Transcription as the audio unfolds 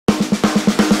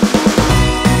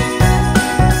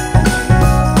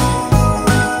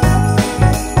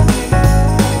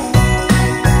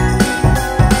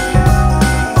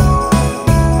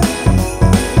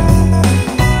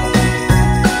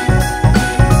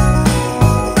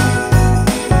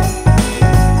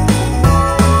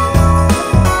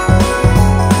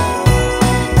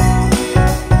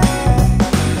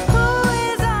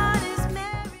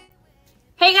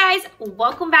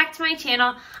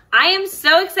channel. I am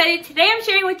so excited. Today I'm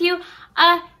sharing with you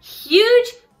a huge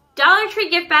Dollar Tree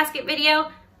gift basket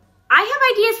video. I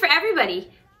have ideas for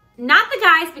everybody. Not the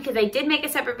guys, because I did make a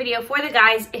separate video for the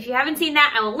guys. If you haven't seen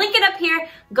that, I will link it up here.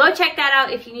 Go check that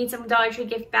out if you need some Dollar Tree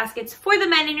gift baskets for the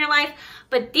men in your life.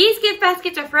 But these gift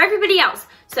baskets are for everybody else.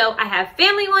 So I have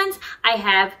family ones. I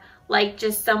have like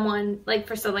just someone, like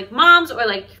for some like moms or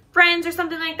like friends or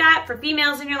something like that, for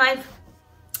females in your life.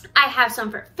 I have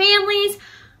some for families.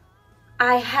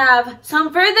 I have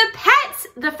some for the pets,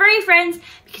 the furry friends,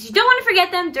 because you don't want to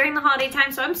forget them during the holiday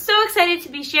time. So I'm so excited to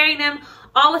be sharing them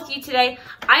all with you today.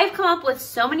 I have come up with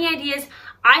so many ideas.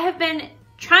 I have been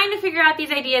trying to figure out these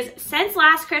ideas since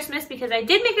last Christmas because I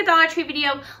did make a Dollar Tree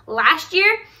video last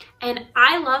year and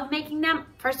I love making them.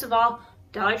 First of all,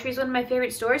 Dollar Tree is one of my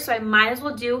favorite stores, so I might as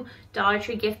well do Dollar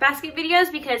Tree gift basket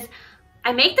videos because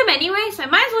I make them anyway, so I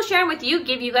might as well share them with you,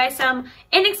 give you guys some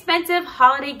inexpensive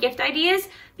holiday gift ideas,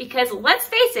 because let's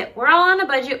face it, we're all on a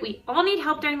budget. We all need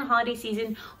help during the holiday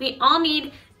season. We all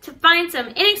need to find some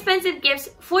inexpensive gifts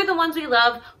for the ones we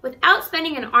love without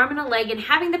spending an arm and a leg and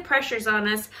having the pressures on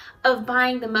us of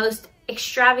buying the most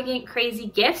extravagant, crazy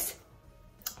gifts.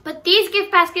 But these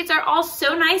gift baskets are all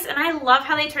so nice and I love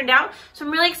how they turned out. So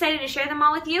I'm really excited to share them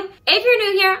all with you. If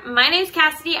you're new here, my name's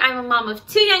Cassidy. I'm a mom of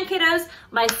 2 young kiddos.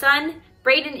 My son,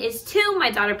 Brayden, is 2.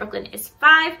 My daughter, Brooklyn, is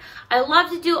 5. I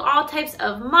love to do all types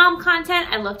of mom content.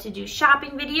 I love to do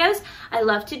shopping videos. I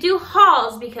love to do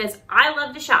hauls because I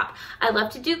love to shop. I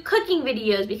love to do cooking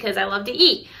videos because I love to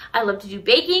eat. I love to do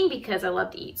baking because I love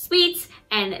to eat sweets,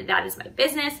 and that is my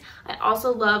business. I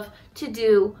also love to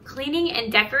do cleaning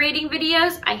and decorating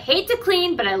videos. I hate to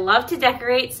clean, but I love to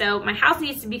decorate, so my house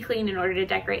needs to be clean in order to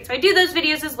decorate. So I do those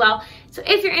videos as well. So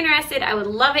if you're interested, I would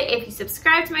love it if you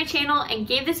subscribe to my channel and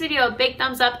gave this video a big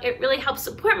thumbs up. It really helps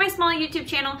support my small YouTube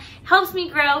channel, helps me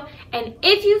grow. And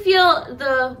if you feel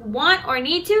the want or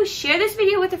need to, share this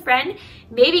video with a friend.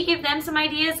 Maybe give them some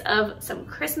ideas of some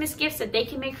Christmas gifts that they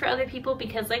can make for other people,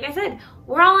 because like I said,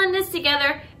 we're all in this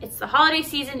together. It's the holiday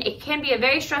season. It can be a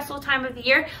very stressful time of the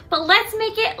year, but let's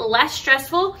make it less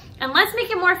stressful and let's make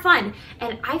it more fun.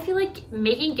 And I feel like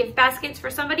making gift baskets for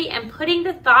somebody and putting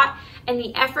the thought and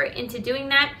the effort into doing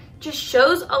that just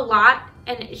shows a lot,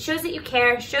 and it shows that you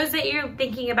care, shows that you're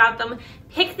thinking about them.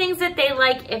 Pick things that they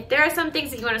like. If there are some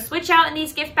things that you want to switch out in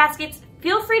these gift baskets,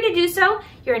 feel free to do so.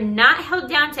 You're not held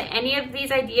down to any of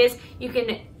these ideas. You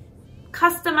can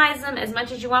customize them as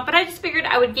much as you want, but I just figured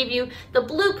I would give you the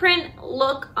blueprint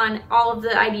look on all of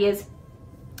the ideas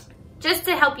just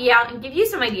to help you out and give you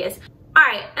some ideas. All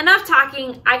right, enough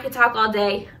talking. I could talk all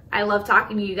day. I love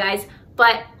talking to you guys,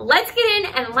 but let's get in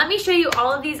and let me show you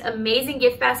all of these amazing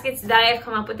gift baskets that I have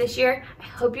come up with this year. I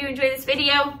hope you enjoy this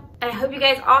video, and I hope you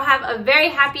guys all have a very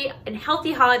happy and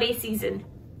healthy holiday season.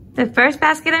 The first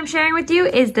basket I'm sharing with you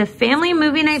is the family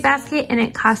movie night basket, and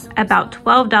it costs about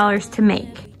 $12 to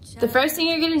make. The first thing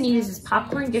you're gonna need is this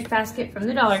popcorn gift basket from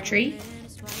the Dollar Tree,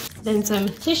 then some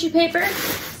tissue paper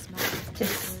to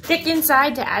stick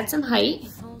inside to add some height.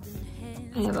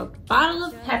 I have a bottle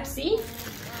of Pepsi,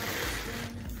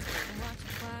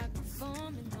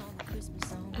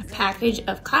 a package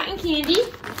of cotton candy,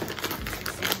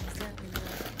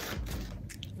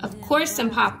 of course some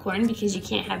popcorn because you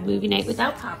can't have movie night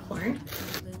without popcorn,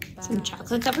 some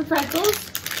chocolate covered pretzels,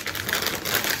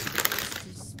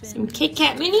 some Kit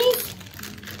Kat minis,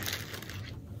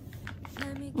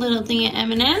 little thing of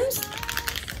M&Ms,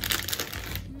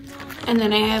 and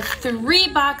then I have 3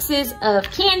 boxes of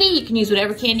candy. You can use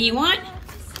whatever candy you want.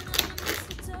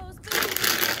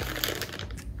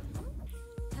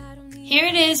 Here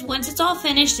it is once it's all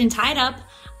finished and tied up.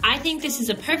 I think this is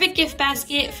a perfect gift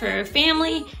basket for a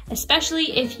family,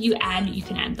 especially if you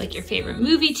can add like your favorite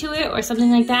movie to it or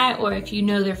something like that, or if you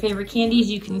know their favorite candies,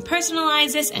 you can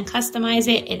personalize this and customize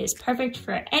it. It is perfect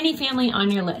for any family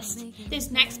on your list. This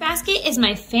next basket is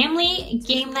my family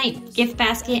game night gift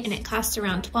basket, and it costs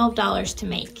around $12 to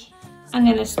make. I'm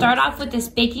gonna start off with this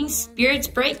Baking Spirits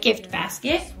Bright gift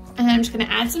basket. And then I'm just gonna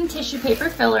add some tissue paper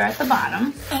filler at the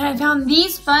bottom. And I found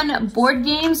these fun board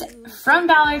games from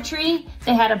Dollar Tree.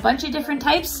 They had a bunch of different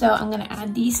types, so I'm gonna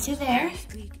add these to there.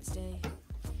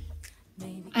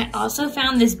 I also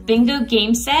found this bingo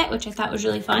game set, which I thought was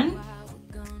really fun.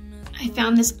 I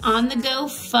found this on-the-go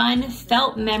fun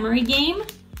felt memory game,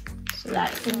 so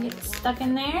that can get stuck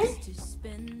in there.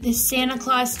 This Santa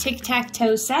Claus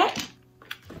tic-tac-toe set.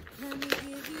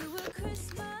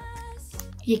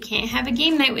 You can't have a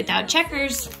game night without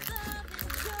checkers.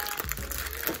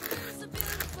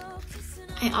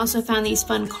 I also found these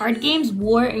fun card games,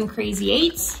 War and Crazy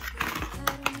Eights.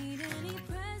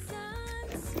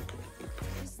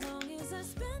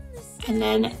 And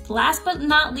then last but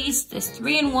not least, this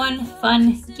 3-in-1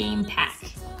 fun game pack.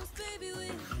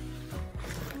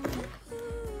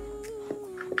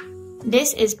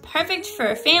 This is perfect for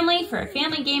a family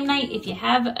game night. If you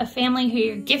have a family who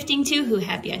you're gifting to who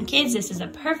have young kids, this is a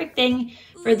perfect thing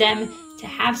for them to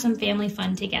have some family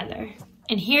fun together.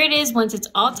 And here it is once it's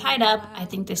all tied up. I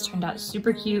think this turned out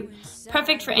super cute.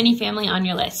 Perfect for any family on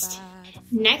your list.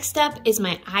 Next up is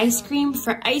my Ice Cream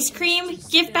for Ice Cream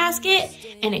gift basket,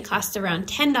 and it costs around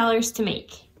 $10 to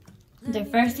make. The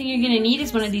first thing you're gonna need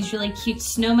is one of these really cute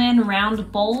snowman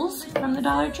round bowls from the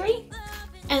Dollar Tree.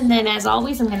 And then as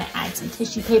always, I'm gonna add some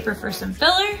tissue paper for some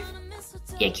filler.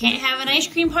 You can't have an ice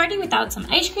cream party without some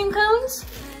ice cream cones.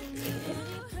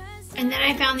 And then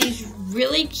I found these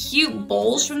really cute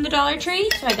bowls from the Dollar Tree.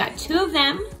 So I got 2 of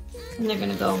them, and they're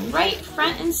gonna go right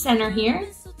front and center here.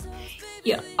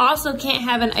 You also can't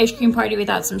have an ice cream party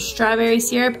without some strawberry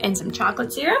syrup and some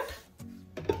chocolate syrup.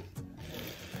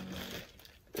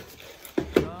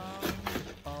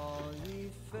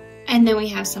 And then we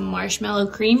have some marshmallow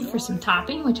cream for some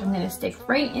topping, which I'm gonna stick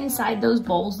right inside those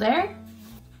bowls there.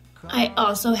 I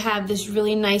also have this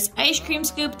really nice ice cream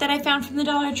scoop that I found from the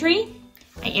Dollar Tree.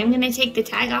 I am gonna take the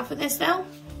tag off of this though.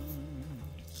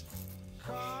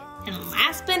 And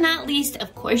last but not least,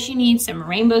 of course, you need some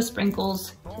rainbow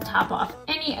sprinkles to top off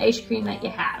any ice cream that you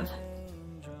have.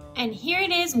 And here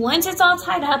it is, once it's all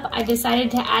tied up, I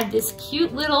decided to add this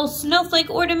cute little snowflake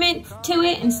ornament to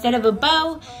it instead of a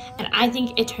bow, and I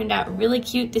think it turned out really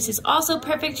cute. This is also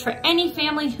perfect for any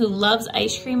family who loves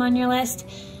ice cream on your list.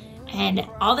 And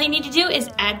all they need to do is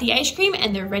add the ice cream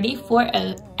and they're ready for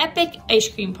an epic ice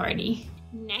cream party.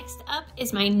 Next up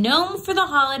is my Gnome for the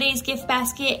Holidays gift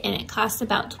basket, and it costs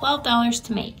about $12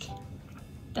 to make.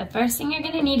 The first thing you're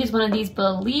gonna need is one of these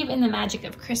Believe in the Magic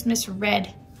of Christmas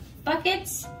red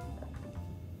buckets.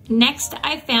 Next,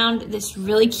 I found this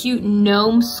really cute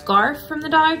gnome scarf from the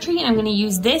Dollar Tree, and I'm gonna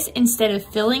use this instead of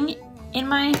filling in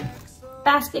my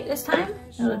basket this time.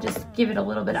 It'll just give it a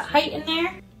little bit of height in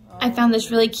there. I found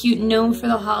this really cute Gnome for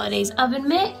the Holidays oven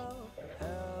mitt.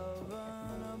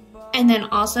 And then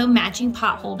also matching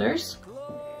pot holders.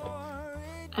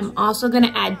 I'm also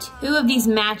gonna add 2 of these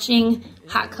matching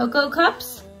hot cocoa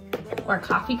cups or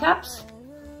coffee cups.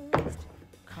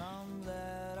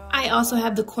 I also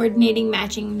have the coordinating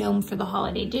matching Gnome for the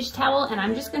Holiday dish towel, and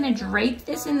I'm just gonna drape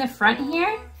this in the front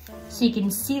here so you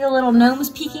can see the little gnomes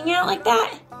peeking out like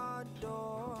that.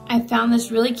 I found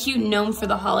this really cute Gnome for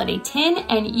the Holiday tin,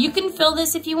 and you can fill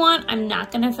this if you want. I'm not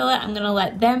gonna fill it. I'm gonna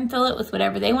let them fill it with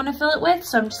whatever they wanna fill it with,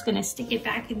 so I'm just gonna stick it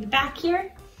back in the back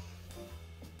here.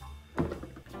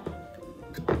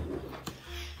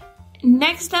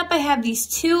 Next up, I have these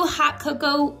 2 hot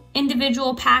cocoa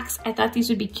individual packs. I thought these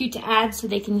would be cute to add so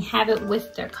they can have it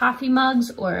with their coffee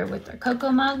mugs or with their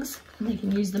cocoa mugs, and they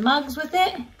can use the mugs with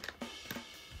it.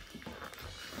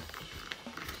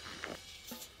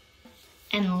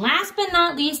 And last but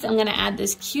not least, I'm gonna add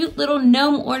this cute little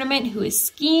gnome ornament who is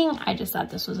skiing. I just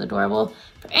thought this was adorable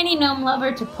for any gnome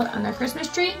lover to put on their Christmas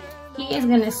tree. He is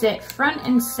gonna sit front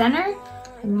and center.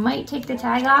 I might take the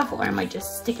tag off, or I might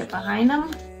just stick it behind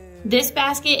him. This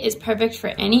basket is perfect for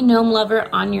any gnome lover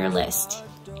on your list.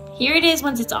 Here it is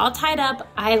once it's all tied up.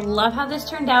 I love how this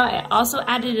turned out. I also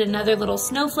added another little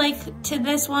snowflake to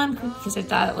this one because I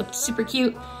thought it looked super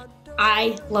cute.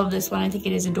 I love this one. I think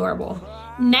it is adorable.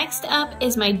 Next up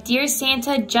is my Dear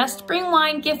Santa Just Bring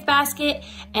Wine gift basket,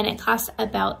 and it costs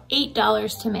about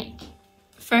 $8 to make.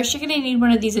 First, you're gonna need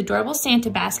one of these adorable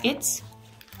Santa baskets.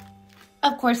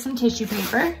 Of course, some tissue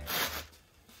paper.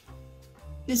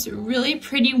 This really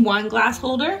pretty wine glass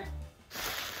holder.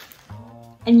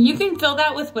 And you can fill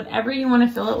that with whatever you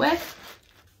wanna fill it with.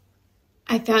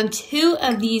 I found 2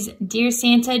 of these Dear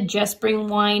Santa Just Bring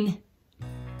Wine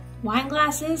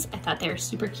glasses. I thought they were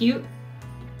super cute.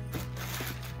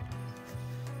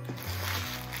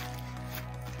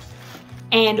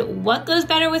 And what goes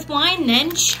better with wine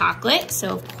than chocolate?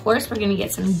 So of course we're gonna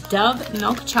get some Dove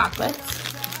milk chocolate.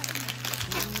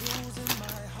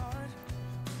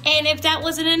 And if that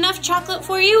wasn't enough chocolate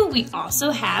for you, we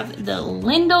also have the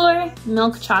Lindor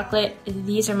milk chocolate.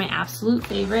 These are my absolute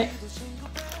favorite.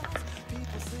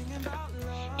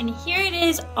 And here it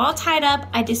is, all tied up.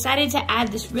 I decided to add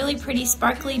this really pretty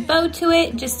sparkly bow to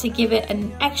it just to give it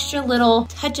an extra little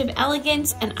touch of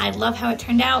elegance, and I love how it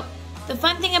turned out. The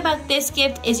fun thing about this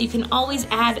gift is you can always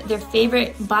add their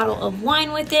favorite bottle of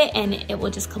wine with it, and it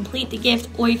will just complete the gift,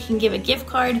 or you can give a gift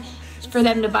card for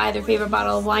them to buy their favorite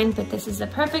bottle of wine, but this is the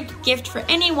perfect gift for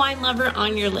any wine lover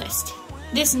on your list.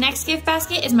 This next gift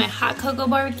basket is my hot cocoa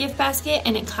bar gift basket,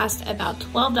 and it costs about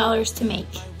 $12 to make.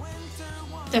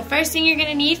 The first thing you're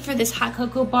gonna need for this hot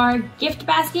cocoa bar gift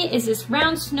basket is this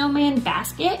round snowman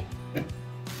basket.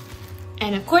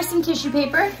 And of course some tissue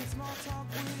paper.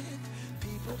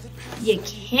 You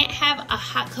can't have a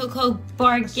hot cocoa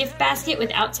bar gift basket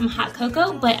without some hot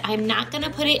cocoa, but I'm not gonna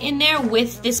put it in there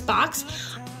with this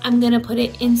box. I'm gonna put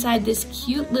it inside this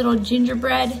cute little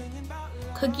gingerbread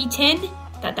cookie tin.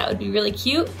 Thought that would be really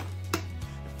cute.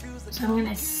 So I'm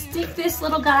gonna stick this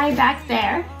little guy back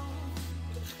there.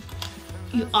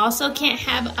 You also can't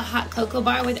have a hot cocoa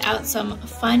bar without some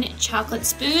fun chocolate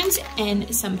spoons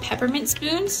and some peppermint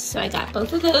spoons, so I got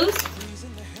both of those.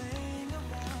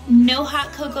 No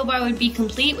hot cocoa bar would be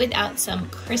complete without some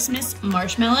Christmas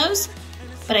marshmallows,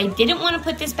 but I didn't want to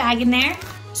put this bag in there,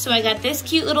 so I got this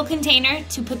cute little container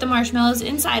to put the marshmallows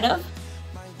inside of.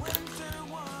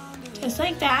 Just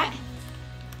like that.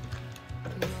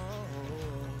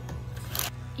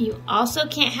 You also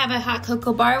can't have a hot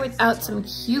cocoa bar without some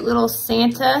cute little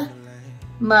Santa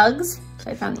mugs. So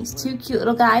I found these two cute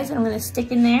little guys that I'm gonna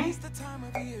stick in there.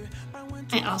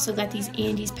 I also got these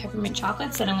Andes peppermint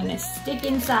chocolates that I'm gonna stick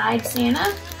inside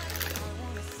Santa.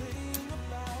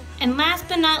 And last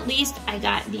but not least, I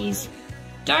got these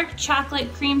dark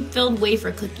chocolate cream filled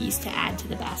wafer cookies to add to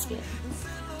the basket.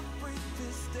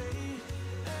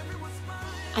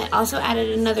 I also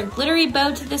added another glittery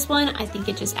bow to this one. I think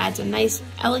it just adds a nice,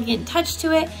 elegant touch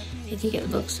to it. I think it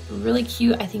looks really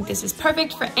cute. I think this is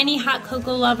perfect for any hot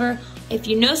cocoa lover. If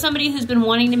you know somebody who's been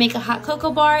wanting to make a hot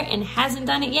cocoa bar and hasn't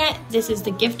done it yet, this is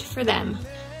the gift for them.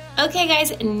 Okay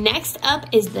guys, next up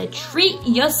is the Treat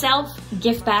Yourself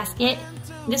gift basket.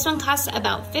 This one costs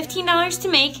about $15 to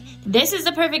make. This is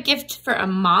the perfect gift for a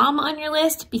mom on your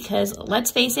list because let's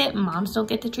face it, moms don't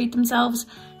get to treat themselves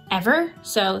ever,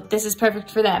 so this is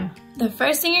perfect for them. The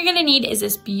first thing you're gonna need is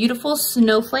this beautiful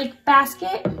snowflake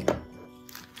basket.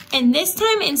 And this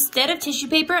time, instead of tissue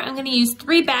paper, I'm gonna use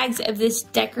 3 bags of this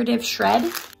decorative shred.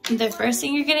 The first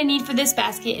thing you're gonna need for this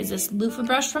basket is this loofah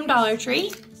brush from Dollar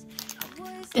Tree.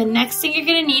 The next thing you're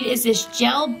gonna need is this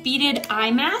gel beaded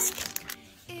eye mask.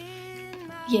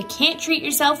 You can't treat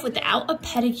yourself without a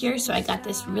pedicure, so I got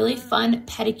this really fun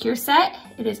pedicure set.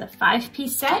 It is a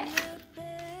 5-piece set.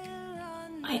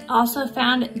 I also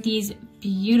found these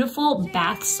beautiful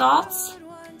bath salts,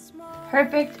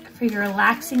 perfect for your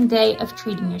relaxing day of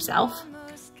treating yourself.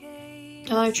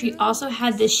 Dollar Tree also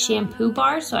had this shampoo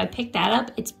bar, so I picked that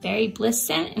up. It's Berry Bliss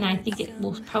scent, and I think it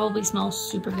will probably smell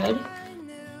super good.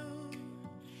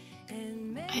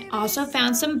 I also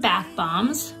found some bath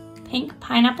bombs, pink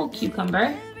pineapple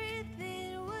cucumber.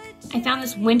 I found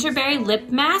this Winterberry lip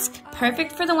mask,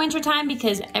 perfect for the winter time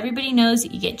because everybody knows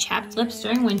you get chapped lips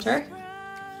during winter.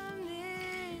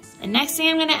 The next thing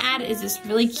I'm gonna add is this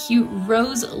really cute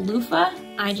rose loofah.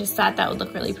 I just thought that would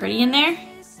look really pretty in there.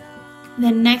 The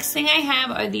next thing I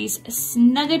have are these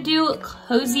Snugadoo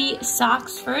cozy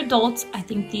socks for adults. I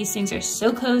think these things are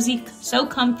so cozy, so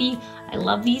comfy. I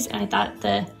love these, and I thought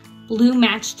the blue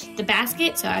matched the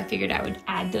basket, so I figured I would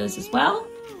add those as well.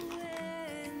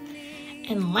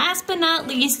 And last but not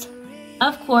least,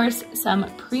 of course, some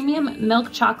premium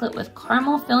milk chocolate with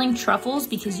caramel filling truffles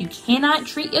because you cannot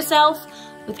treat yourself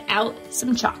without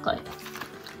some chocolate.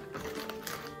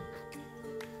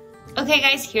 Okay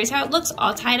guys, here's how it looks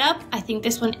all tied up. I think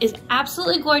this one is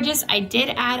absolutely gorgeous. I did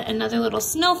add another little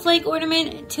snowflake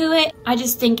ornament to it. I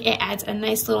just think it adds a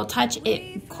nice little touch.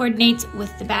 It coordinates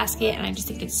with the basket and I just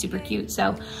think it's super cute.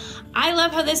 So I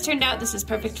love how this turned out. This is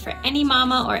perfect for any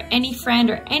mama or any friend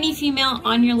or any female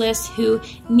on your list who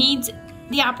needs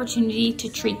the opportunity to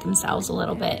treat themselves a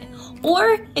little bit.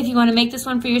 Or if you want to make this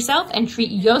one for yourself and treat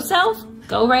yourself,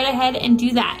 go right ahead and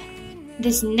do that.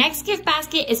 This next gift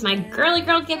basket is my girly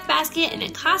girl gift basket and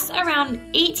it costs around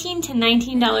 $18 to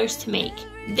 $19 to make.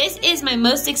 This is my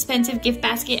most expensive gift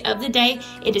basket of the day.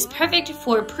 It is perfect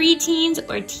for preteens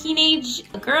or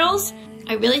teenage girls.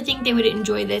 I really think they would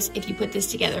enjoy this if you put this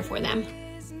together for them.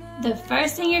 The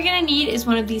first thing you're gonna need is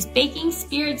one of these Baking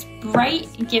Spirits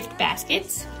Bright gift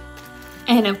baskets.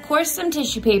 And of course some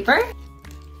tissue paper.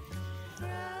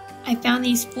 I found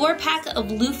these 4-pack of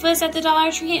loofahs at the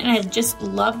Dollar Tree and I just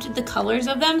loved the colors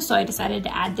of them, so I decided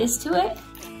to add this to it.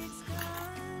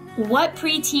 What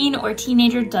preteen or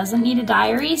teenager doesn't need a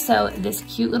diary? So this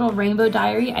cute little rainbow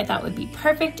diary I thought would be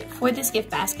perfect for this gift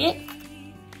basket.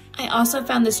 I also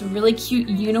found this really cute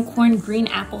unicorn green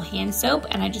apple hand soap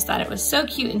and I just thought it was so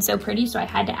cute and so pretty, so I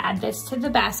had to add this to the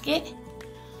basket.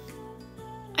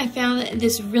 I found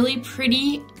this really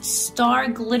pretty star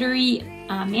glittery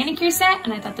manicure set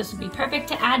and I thought this would be perfect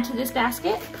to add to this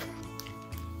basket.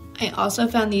 I also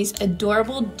found these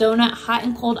adorable donut hot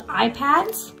and cold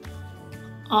iPads.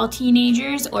 All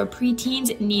teenagers or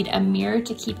preteens need a mirror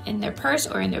to keep in their purse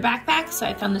or in their backpack, so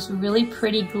I found this really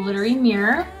pretty glittery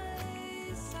mirror.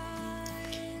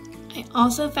 I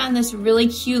also found this really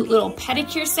cute little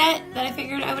pedicure set that I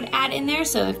figured I would add in there,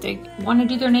 so if they want to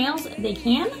do their nails, they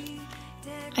can.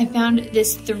 I found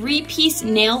this 3-piece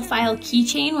nail file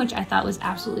keychain, which I thought was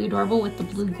absolutely adorable with the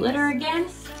blue glitter again.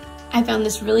 I found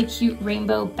this really cute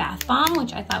rainbow bath bomb,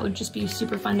 which I thought would just be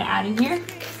super fun to add in here.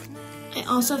 I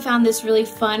also found this really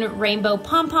fun rainbow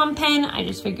pom-pom pen. I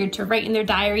just figured to write in their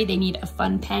diary, they need a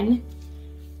fun pen.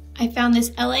 I found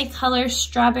this LA Colors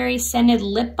strawberry scented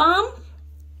lip balm.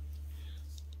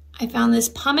 I found this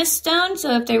pumice stone,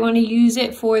 so if they want to use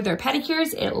it for their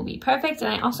pedicures, it will be perfect.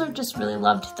 And I also just really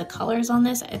loved the colors on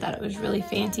this. I thought it was really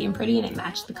fancy and pretty, and it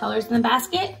matched the colors in the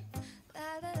basket.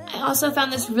 I also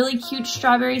found this really cute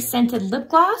strawberry scented lip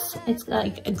gloss. It's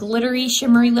like a glittery,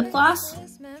 shimmery lip gloss.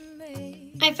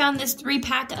 I found this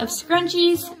 3-pack of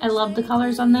scrunchies. I love the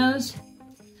colors on those.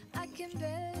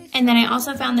 And then I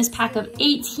also found this pack of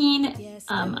 18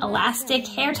 elastic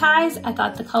hair ties. I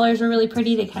thought the colors were really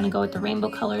pretty. They kind of go with the rainbow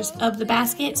colors of the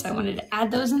basket, so I wanted to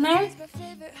add those in there.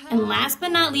 And last but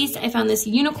not least, I found this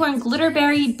unicorn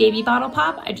glitterberry baby bottle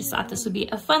pop. I just thought this would be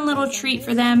a fun little treat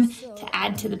for them to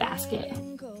add to the basket.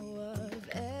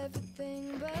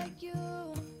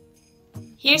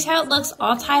 Here's how it looks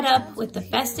all tied up with the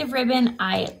festive ribbon.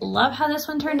 I love how this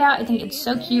one turned out. I think it's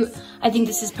so cute. I think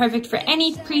this is perfect for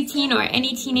any preteen or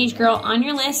any teenage girl on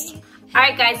your list. All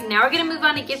right, guys, now we're gonna move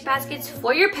on to gift baskets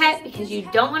for your pet, because you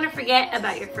don't wanna forget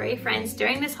about your furry friends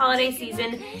during this holiday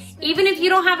season. Even if you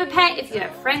don't have a pet, if you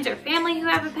have friends or family who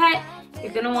have a pet,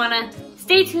 you're gonna wanna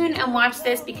stay tuned and watch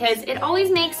this, because it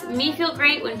always makes me feel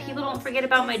great when people don't forget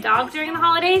about my dog during the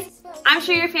holidays. I'm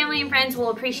sure your family and friends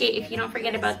will appreciate if you don't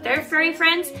forget about their furry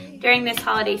friends during this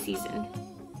holiday season.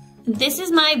 This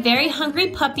is my Very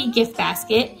Hungry Puppy gift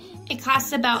basket. It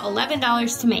costs about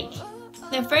 $11 to make.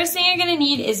 The first thing you're gonna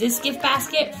need is this gift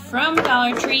basket from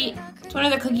Dollar Tree. It's one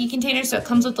of the cookie containers, so it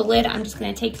comes with the lid. I'm just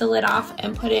gonna take the lid off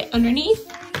and put it underneath.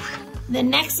 The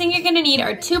next thing you're gonna need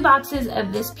are 2 boxes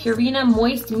of this Purina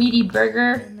Moist Meaty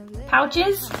Burger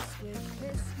pouches.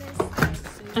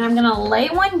 And I'm gonna lay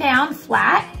one down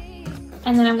flat,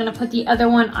 and then I'm gonna put the other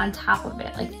one on top of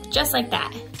it, just like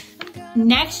that.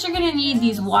 Next, you're gonna need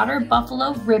these Water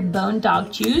Buffalo Rib Bone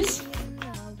Dog Chews.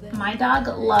 My dog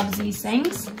loves these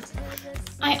things.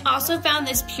 I also found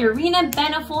this Purina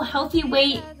Beneful Healthy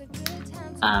Weight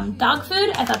dog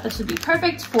food. I thought this would be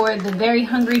perfect for the Very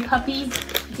Hungry Puppy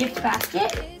gift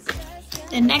basket.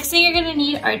 The next thing you're gonna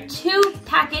need are 2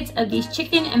 packets of these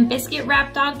chicken and biscuit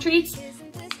wrapped dog treats.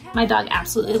 My dog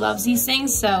absolutely loves these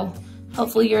things, so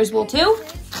hopefully yours will too.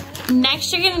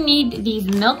 Next, you're gonna need these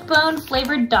Milk-Bone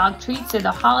flavored dog treats. They're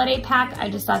the holiday pack. I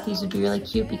just thought these would be really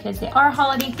cute because they are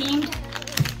holiday themed.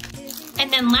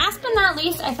 And then last but not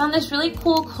least, I found this really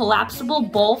cool collapsible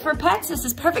bowl for pets. This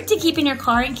is perfect to keep in your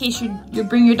car in case you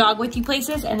bring your dog with you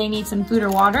places and they need some food or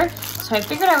water. So I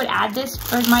figured I would add this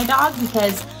for my dog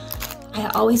because I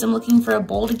always am looking for a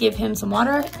bowl to give him some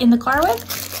water in the car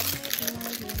with.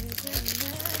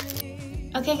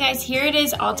 Okay guys, here it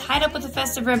is all tied up with a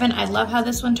festive ribbon. I love how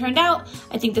this one turned out.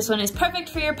 I think this one is perfect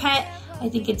for your pet. I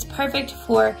think it's perfect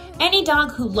for any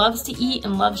dog who loves to eat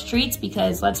and loves treats,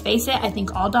 because let's face it, I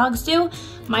think all dogs do.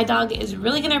 My dog is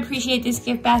really gonna appreciate this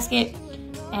gift basket,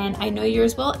 and I know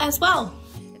yours will as well.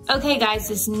 Okay guys,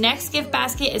 this next gift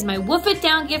basket is my Woof It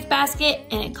Down gift basket,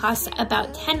 and it costs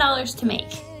about $10 to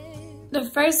make. The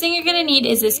first thing you're gonna need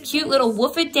is this cute little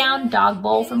Woof It Down dog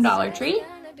bowl from Dollar Tree.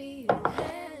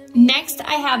 Next,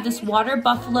 I have this Water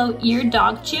Buffalo Ear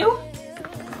Dog Chew.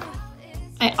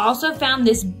 I also found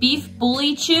this Beef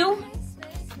Bully Chew.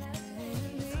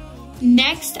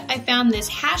 Next, I found this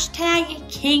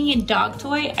 #King Dog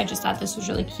Toy. I just thought this was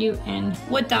really cute, and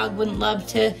what dog wouldn't love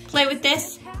to play with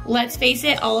this? Let's face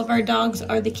it, all of our dogs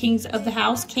are the kings of the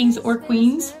house, kings or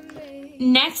queens.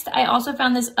 Next, I also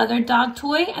found this other dog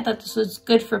toy. I thought this was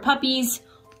good for puppies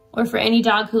or for any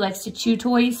dog who likes to chew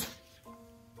toys.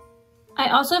 I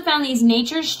also found these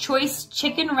Nature's Choice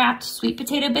chicken wrapped sweet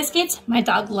potato biscuits. My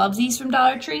dog loves these from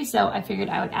Dollar Tree, so I figured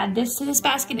I would add this to this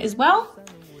basket as well.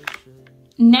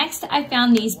 Next, I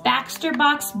found these Baxter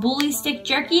Box Bully Stick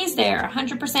Jerkies. They are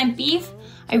 100% beef.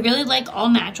 I really like all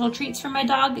natural treats for my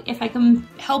dog if I can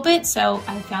help it, so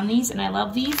I found these and I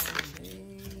love these.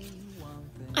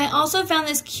 I also found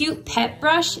this cute pet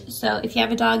brush, so if you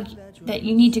have a dog that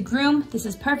you need to groom, this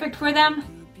is perfect for them.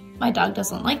 My dog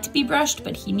doesn't like to be brushed,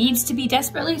 but he needs to be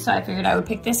desperately, so I figured I would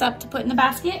pick this up to put in the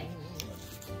basket.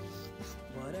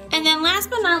 And then last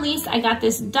but not least, I got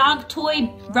this dog toy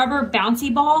rubber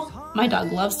bouncy ball. My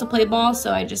dog loves to play ball,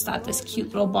 so I just thought this cute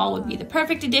little ball would be the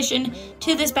perfect addition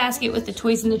to this basket with the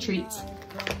toys and the treats.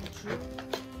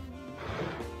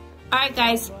 All right,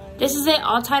 guys, this is it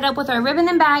all tied up with our ribbon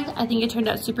and bag. I think it turned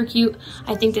out super cute.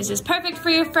 I think this is perfect for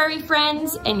your furry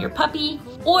friends and your puppy,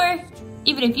 or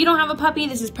even if you don't have a puppy,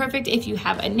 this is perfect if you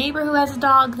have a neighbor who has a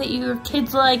dog that your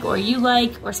kids like or you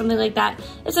like or something like that.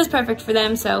 This is perfect for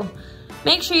them, so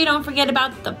make sure you don't forget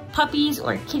about the puppies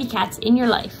or kitty cats in your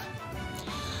life.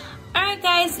 All right,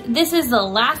 guys, this is the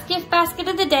last gift basket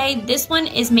of the day. This one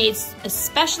is made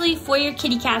especially for your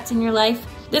kitty cats in your life.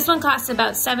 This one costs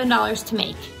about $7 to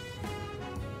make.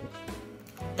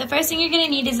 The first thing you're gonna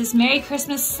need is this Merry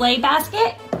Christmas sleigh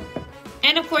basket,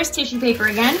 and of course tissue paper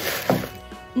again.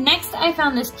 Next, I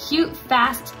found this cute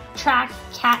fast track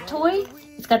cat toy.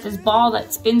 It's got this ball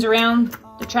that spins around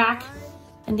the track,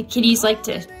 and the kitties like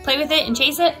to play with it and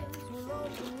chase it.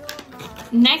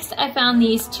 Next, I found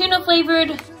these tuna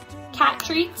flavored cat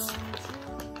treats.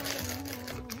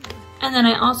 And then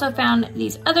I also found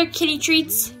these other kitty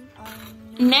treats.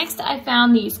 Next, I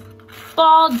found these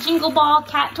jingle ball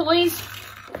cat toys.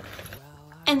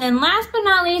 And then last but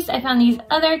not least, I found these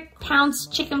other Pounce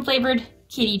chicken flavored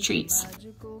kitty treats.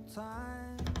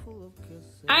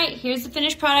 All right, here's the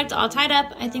finished product all tied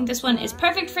up. I think this one is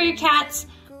perfect for your cats,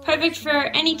 perfect for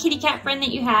any kitty cat friend that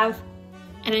you have.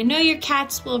 And I know your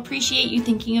cats will appreciate you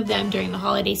thinking of them during the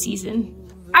holiday season.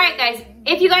 All right, guys,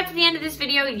 if you got to the end of this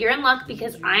video, you're in luck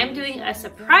because I am doing a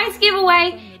surprise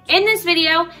giveaway in this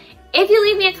video. If you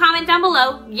leave me a comment down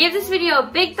below, give this video a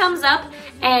big thumbs up,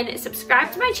 and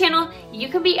subscribe to my channel, you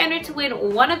can be entered to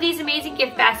win one of these amazing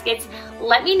gift baskets.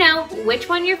 Let me know which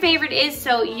one your favorite is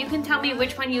so you can tell me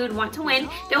which one you would want to win.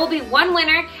 There will be one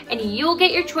winner, and you'll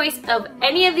get your choice of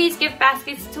any of these gift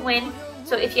baskets to win.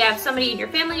 So if you have somebody in your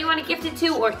family you want to gift it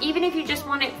to, or even if you just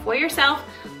want it for yourself,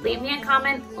 leave me a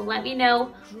comment, let me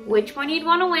know which one you'd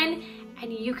want to win,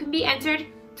 and you can be entered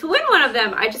to win one of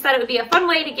them. I just thought it would be a fun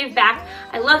way to give back.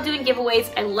 I love doing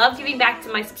giveaways. I love giving back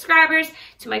to my subscribers,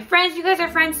 to my friends. You guys are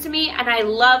friends to me, and I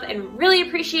love and really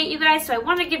appreciate you guys, so I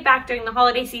want to give back during the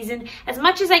holiday season as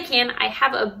much as I can. I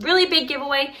have a really big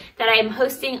giveaway that I am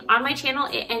hosting on my channel.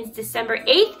 It ends December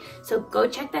 8th, so go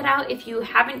check that out if you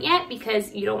haven't yet,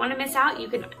 because you don't want to miss out. You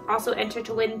can also enter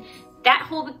to win that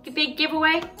whole big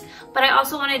giveaway, but I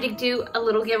also wanted to do a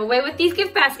little giveaway with these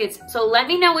gift baskets. So let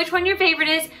me know which one your favorite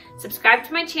is, subscribe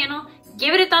to my channel,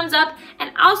 give it a thumbs up,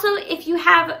 and also if you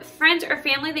have friends or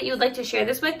family that you would like to share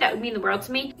this with, that would mean the world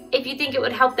to me. If you think it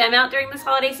would help them out during this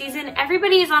holiday season,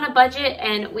 everybody is on a budget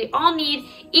and we all need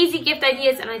easy gift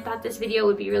ideas, and I thought this video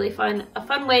would be really fun, a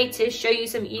fun way to show you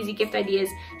some easy gift ideas,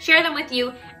 share them with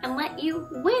you, and let you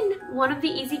win one of the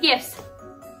easy gifts.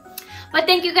 But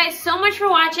thank you guys so much for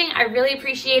watching. I really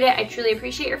appreciate it. I truly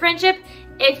appreciate your friendship.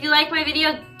 If you like my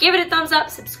video, give it a thumbs up.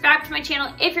 Subscribe to my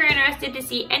channel if you're interested to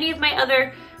see any of my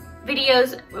other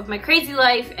videos of my crazy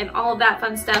life and all of that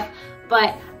fun stuff.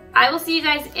 But I will see you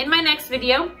guys in my next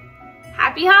video.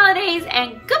 Happy holidays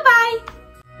and goodbye!